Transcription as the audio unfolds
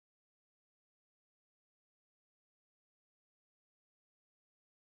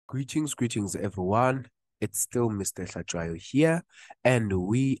Greetings, everyone. It's still Mr. Shadrayo here, and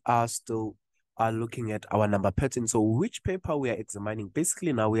we are still looking at our number pattern. So, which paper we are examining?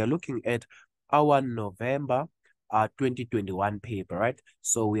 Basically, now we are looking at our November 2021 paper, right?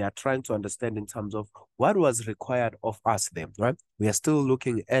 So, we are trying to understand in terms of what was required of us then, right? We are still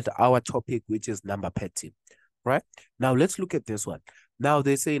looking at our topic, which is number pattern, right? Now, let's look at this one. Now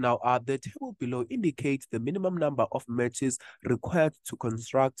they say the table below indicates the minimum number of matches required to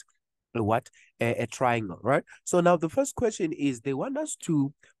construct a triangle, right? So now the first question is they want us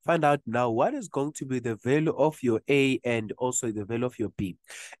to find out now what is going to be the value of your A and also the value of your B.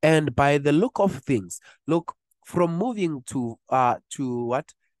 And by the look of things, look, from moving to 3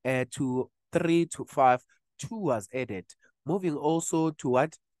 to 5, 2 was added. Moving also to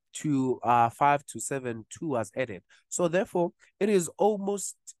what? To 5 to 7, 2 was added. So therefore, it is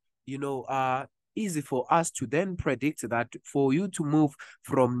almost, easy for us to then predict that for you to move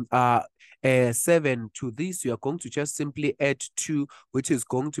from 7 to this, you are going to just simply add 2, which is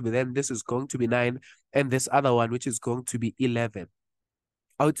going to be then this is going to be 9, and this other one, which is going to be 11.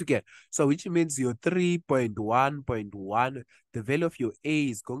 Altogether. So which means your 3.1.1, the value of your A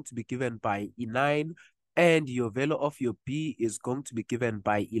is going to be given by 9, and your value of your B is going to be given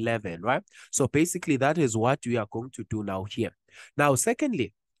by 11, right? So basically that is what we are going to do now here. Now,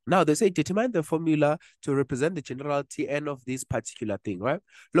 secondly, now they say determine the formula to represent the general Tn of this particular thing, right?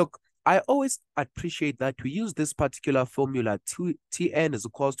 Look, I always appreciate that we use this particular formula. Tn is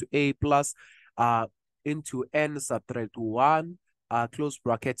equals to A plus into N subtract 1 close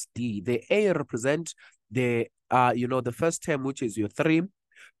brackets D. The A represent the the first term, which is your 3,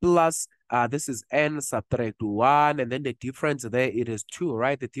 plus this is N subtract 1, and then the difference there, it is 2,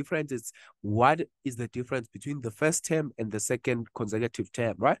 right? The difference is what is the difference between the first term and the second consecutive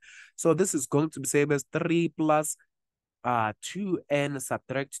term, right? So this is going to be same as 3 plus 2n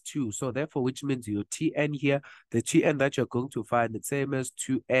subtract 2. So therefore, which means your Tn here, the Tn that you're going to find, the same as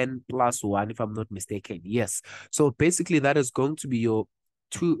 2n plus 1, if I'm not mistaken. Yes. So basically, that is going to be your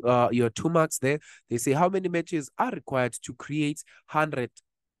 2 marks there. They say how many matches are required to create 100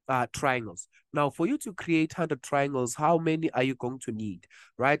 triangles. Now, for you to create 100 triangles, how many are you going to need,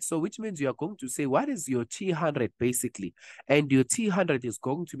 right? So which means you are going to say, what is your T100 basically? And your T100 is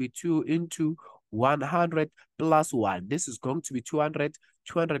going to be 2 into 100 plus 1. This is going to be 200.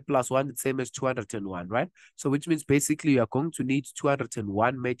 200 plus 1 is the same as 201, right? So which means basically you are going to need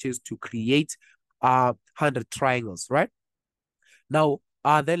 201 matches to create 100 triangles, right? Now,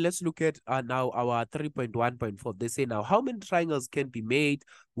 then let's look at now our 3.1.4. They say now how many triangles can be made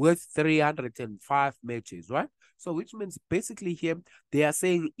with 305 matches, right? So which means basically here they are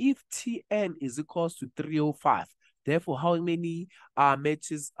saying if Tn is equals to 305, therefore how many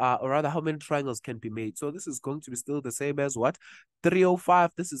matches or rather how many triangles can be made? So this is going to be still the same as what?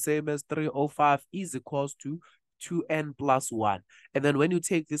 305. This is same as 305 is equals to 2n plus 1. And then when you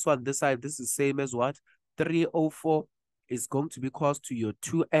take this one this side, this is same as what? 304 is going to be equals to your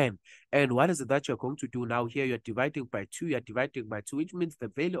 2n. And what is it that you're going to do now here? You're dividing by 2, you're dividing by 2, which means the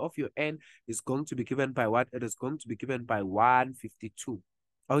value of your n is going to be given by what? It is going to be given by 152.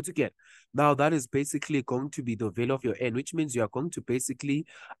 Altogether. Now that is basically going to be the value of your n, which means you are going to basically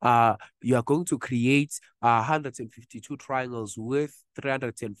you are going to create 152 triangles with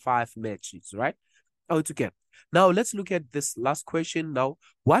 305 matches, right? Altogether. Now let's look at this last question. Now,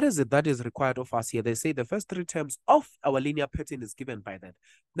 what is it that is required of us here? They say the first 3 terms of our linear pattern is given by that.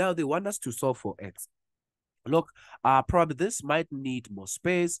 Now they want us to solve for x. Look, probably this might need more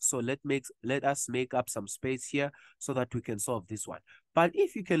space, so let us make up some space here so that we can solve this one. But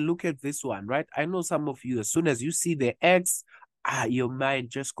if you can look at this one, right? I know some of you, as soon as you see the x, your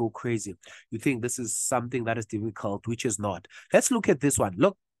mind just go crazy. You think this is something that is difficult, which is not. Let's look at this one.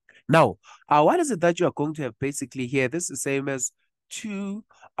 Look, now, what is it that you are going to have basically here? This is same as 2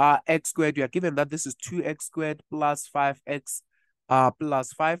 x squared. You are given that this is 2x squared plus 5x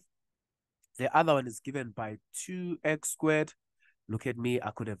plus 5. The other one is given by 2x squared. Look at me.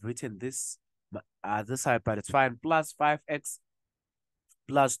 I could have written this side, but it's fine. Plus 5x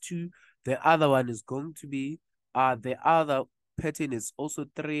plus 2. The other one is going to be, the other pattern is also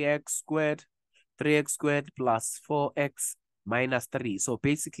 3x squared. 3x squared plus 4x minus 3. So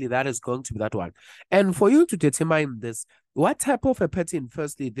basically that is going to be that one. And for you to determine this, what type of a pattern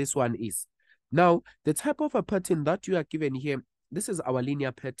firstly this one is. Now, the type of a pattern that you are given here, this is our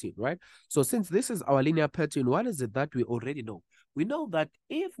linear pattern, right? So since this is our linear pattern, what is it that we already know? We know that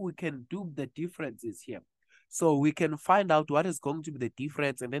if we can do the differences here, so we can find out what is going to be the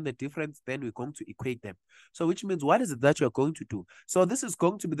difference, and then the difference, then we're going to equate them. So which means what is it that you're going to do? So this is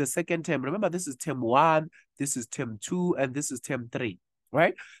going to be the second term. Remember, this is term 1, this is term 2, and this is term 3.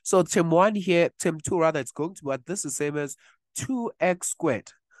 right? So term 1 here, term 2 rather, it's going to be what? This is same as 2x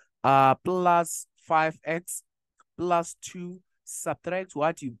squared plus 5x plus 2, subtract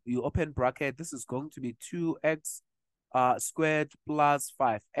what? You open bracket. This is going to be 2x squared plus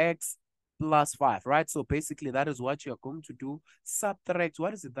 5x plus 5, right? So basically that is what you're going to do. Subtract.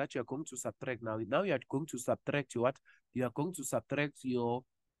 What is it that you're going to subtract now? Now you're going to subtract your what? You are going to subtract your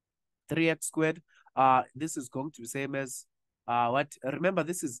 3x squared. This is going to be same as what? Remember,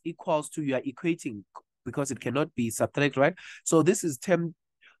 this is equals to, you are equating because it cannot be subtract, right? So this is term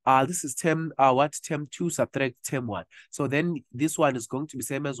term what? Term 2 subtract term 1. So then this one is going to be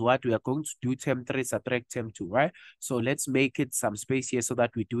same as what? We are going to do term 3 subtract term 2, right? So let's make it some space here so that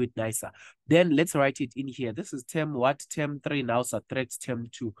we do it nicer. Then let's write it in here. This is term what? Term 3 now subtracts term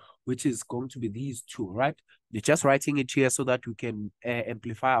 2, which is going to be these two, right? You're just writing it here so that we can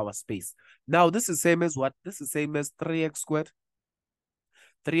amplify our space. Now this is same as what? This is same as 3x squared.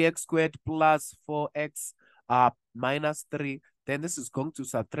 3x squared plus 4x minus 3. Then this is going to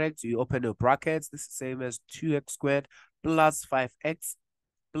subtract. You open your brackets. This is same as 2x squared plus 5x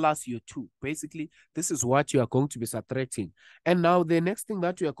plus your 2. Basically, this is what you are going to be subtracting. And now the next thing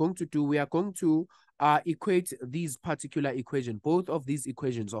that we are going to do, we are going to equate these particular equation, both of these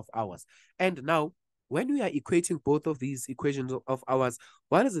equations of ours. And now, when we are equating both of these equations of ours,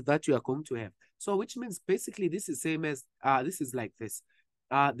 what is it that you are going to have? So which means basically this is same as, this is like this.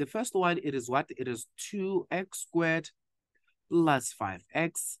 The first one, it is what? It is 2x squared plus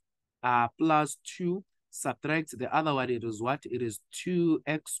 5x plus 2. Subtract the other one, it is what? It is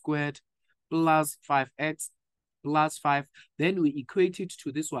 2x squared plus 5x plus 5. Then we equate it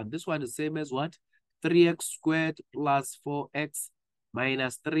to this one. This one is same as what? 3x squared plus 4x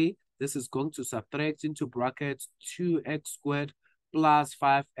minus 3. This is going to subtract into brackets 2x squared plus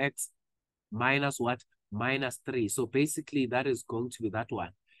 5x minus what? Minus 3. So basically that is going to be that one.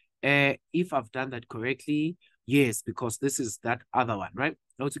 If I've done that correctly, yes, because this is that other one, right?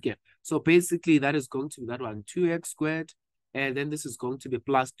 Okay. So basically that is going to be that one, 2x squared, and then this is going to be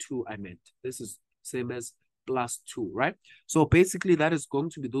plus 2, I meant. This is same as plus 2, right? So basically that is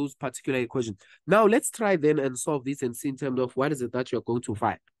going to be those particular equations. Now let's try then and solve this and see in terms of what is it that you're going to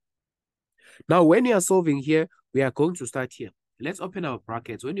find. Now, when you are solving here, we are going to start here. Let's open our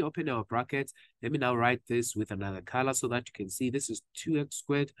brackets. When you open our brackets, let me now write this with another color so that you can see this is 2x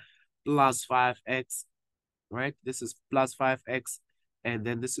squared plus 5x, right? This is plus 5x, and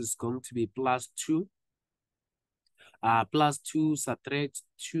then this is going to be plus 2. Plus 2 subtract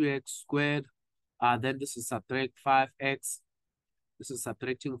 2x squared. Then this is subtract 5x. This is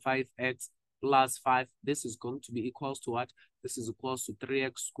subtracting 5x plus 5. This is going to be equals to what? This is equals to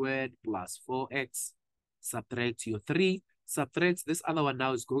 3x squared plus 4x. Subtract your 3. Subtract this other one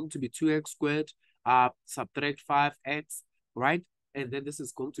now is going to be 2x squared. Subtract 5x, right? And then this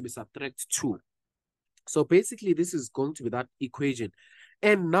is going to be subtract 2. So basically, this is going to be that equation.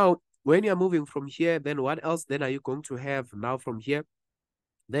 And now, when you're moving from here, then what else then are you going to have now from here?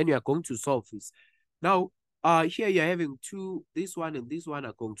 Then you are going to solve this. Now, here you're having two, this one and this one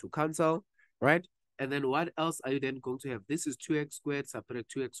are going to cancel, right? And then what else are you then going to have? This is 2x squared,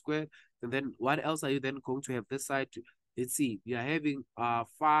 subtract 2x squared. And then what else are you then going to have this side? Let's see, you are having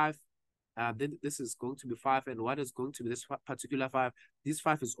 5. Then this is going to be 5. And what is going to be this particular 5? This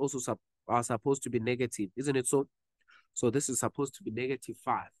 5 is also supposed to be negative, isn't it so? So this is supposed to be negative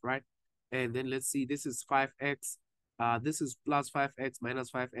 5, right? And then let's see, this is 5x. This is plus 5x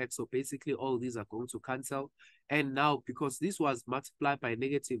minus 5x. So basically all these are going to cancel. And now because this was multiplied by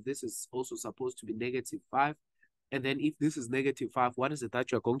negative, this is also supposed to be negative 5. And then if this is negative 5, what is it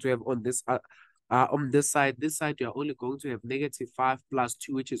that you're going to have on this side? This side, you're only going to have negative 5 plus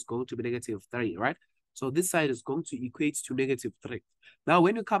 2, which is going to be negative 3, right? So this side is going to equate to negative 3. Now,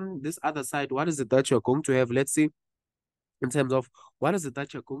 when you come this other side, what is it that you're going to have? Let's see, in terms of what is it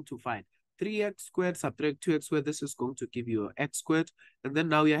that you're going to find? 3x squared subtract 2x squared, this is going to give you x squared. And then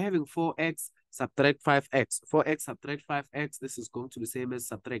now you're having 4x subtract 5x. 4x subtract 5x, this is going to be the same as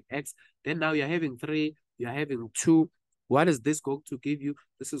subtract x. Then now you're having 3, you're having 2. What is this going to give you?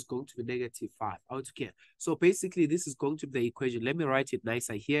 This is going to be negative 5. Okay. So basically, this is going to be the equation. Let me write it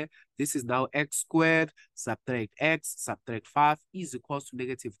nicer here. This is now x squared subtract x subtract 5 is equals to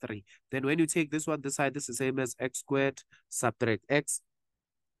negative 3. Then when you take this one this side, this is the same as x squared subtract x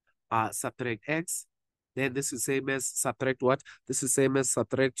subtract x. Then this is same as subtract what? This is same as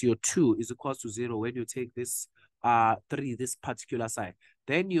subtract your 2 is equals to 0 when you take this 3, this particular side.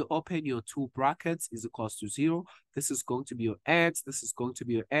 Then you open your 2 brackets is equals to 0. This is going to be your x. This is going to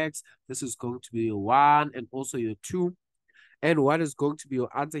be your x. This is going to be your 1 and also your 2. And what is going to be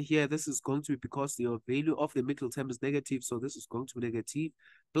your answer here? This is going to be because your value of the middle term is negative. So this is going to be negative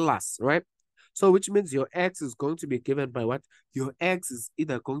plus, right? So which means your x is going to be given by what? Your x is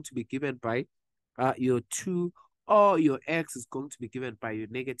either going to be given by your 2, or your x is going to be given by your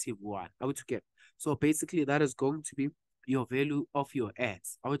 -1. Are we together? So basically that is going to be your value of your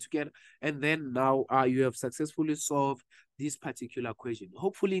x. Are we together? And then now you have successfully solved this particular question.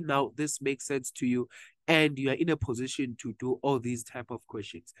 Hopefully now this makes sense to you and you are in a position to do all these type of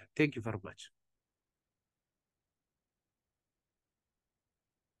questions. Thank you very much.